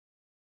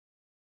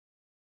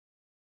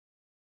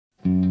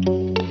The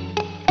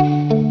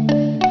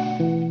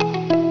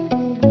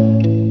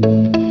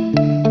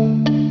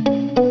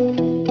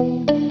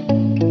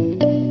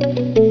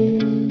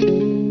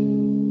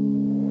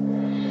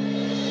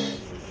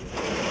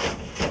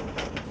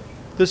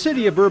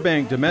City of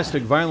Burbank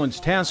Domestic Violence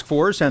Task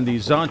Force and the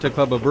Zonta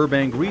Club of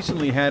Burbank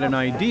recently had an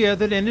idea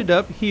that ended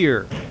up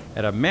here,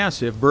 at a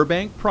massive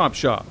Burbank prop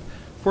shop.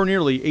 For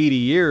nearly 80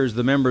 years,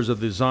 the members of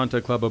the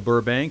Zonta Club of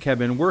Burbank have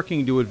been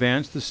working to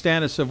advance the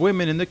status of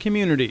women in the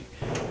community,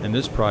 and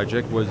this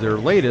project was their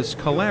latest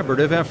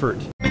collaborative effort.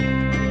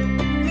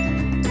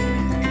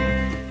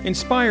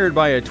 Inspired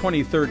by a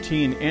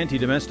 2013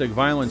 anti-domestic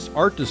violence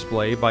art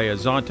display by a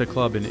Zonta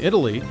club in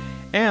Italy,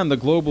 and the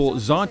global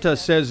Zonta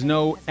Says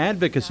No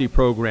advocacy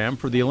program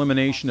for the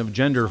elimination of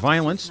gender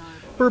violence,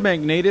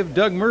 Burbank native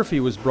Doug Murphy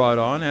was brought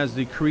on as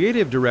the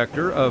creative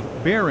director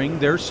of Bearing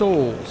Their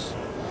Souls.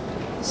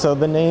 So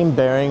the name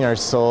Bearing Our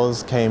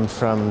Souls came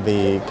from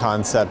the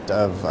concept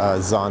of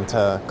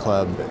Zonta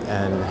Club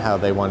and how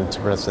they wanted to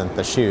present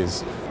the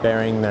shoes.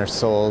 Bearing Their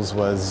Souls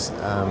was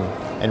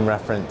in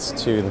reference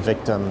to the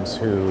victims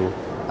who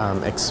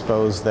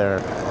exposed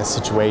their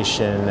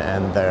situation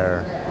and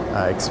their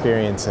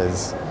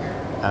experiences.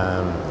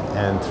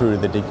 And through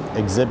the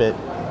exhibit,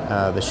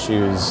 the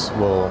shoes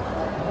will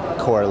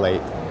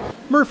correlate.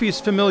 Murphy's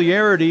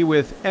familiarity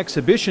with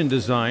exhibition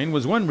design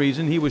was one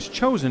reason he was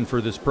chosen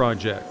for this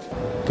project.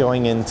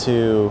 Going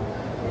into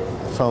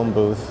a phone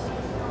booth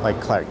like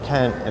Clark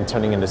Kent and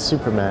turning into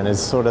Superman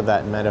is sort of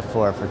that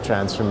metaphor for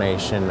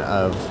transformation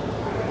of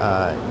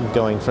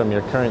going from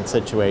your current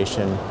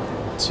situation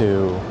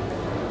to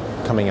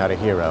coming out a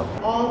hero.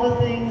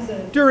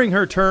 During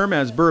her term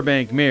as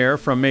Burbank mayor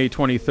from May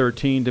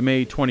 2013 to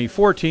May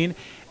 2014,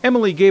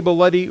 Emily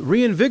Gabel-Luddy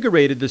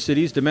reinvigorated the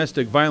city's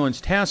domestic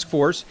violence task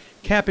force,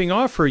 capping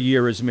off her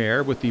year as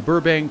mayor with the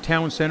Burbank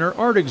Town Center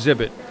art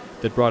exhibit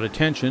that brought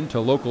attention to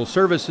local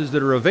services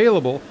that are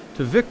available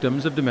to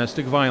victims of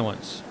domestic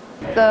violence.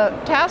 The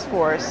task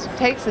force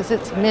takes as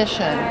its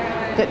mission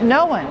that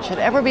no one should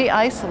ever be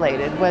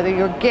isolated, whether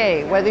you're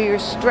gay, whether you're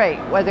straight,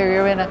 whether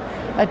you're in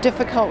a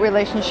difficult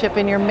relationship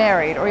and you're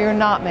married or you're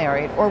not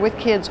married, or with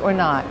kids or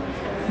not.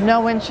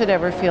 No one should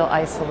ever feel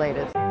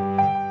isolated.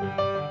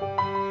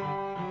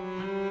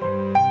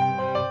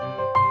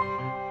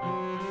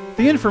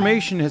 The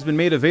information has been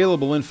made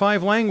available in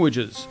 5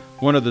 languages.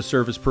 One of the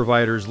service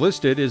providers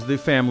listed is the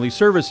Family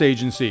Service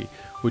Agency,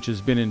 which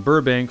has been in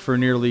Burbank for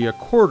nearly a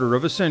quarter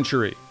of a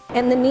century.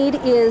 And the need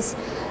is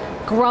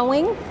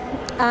growing,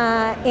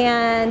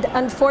 and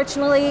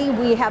unfortunately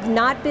we have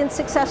not been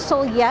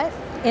successful yet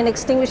in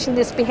extinguishing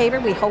this behavior.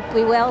 We hope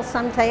we will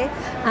someday.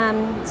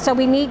 So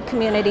we need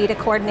community to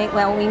coordinate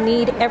well. We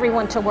need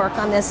everyone to work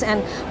on this,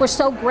 and we're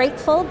so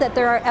grateful that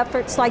there are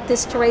efforts like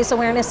this to raise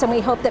awareness, and we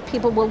hope that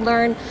people will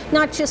learn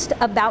not just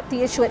about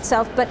the issue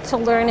itself, but to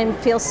learn and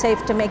feel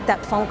safe to make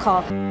that phone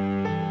call.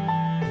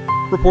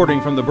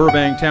 Reporting from the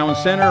Burbank Town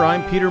Center,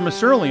 I'm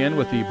Musurlian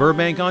with the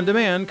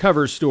Burbank-On-Demand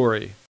cover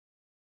story.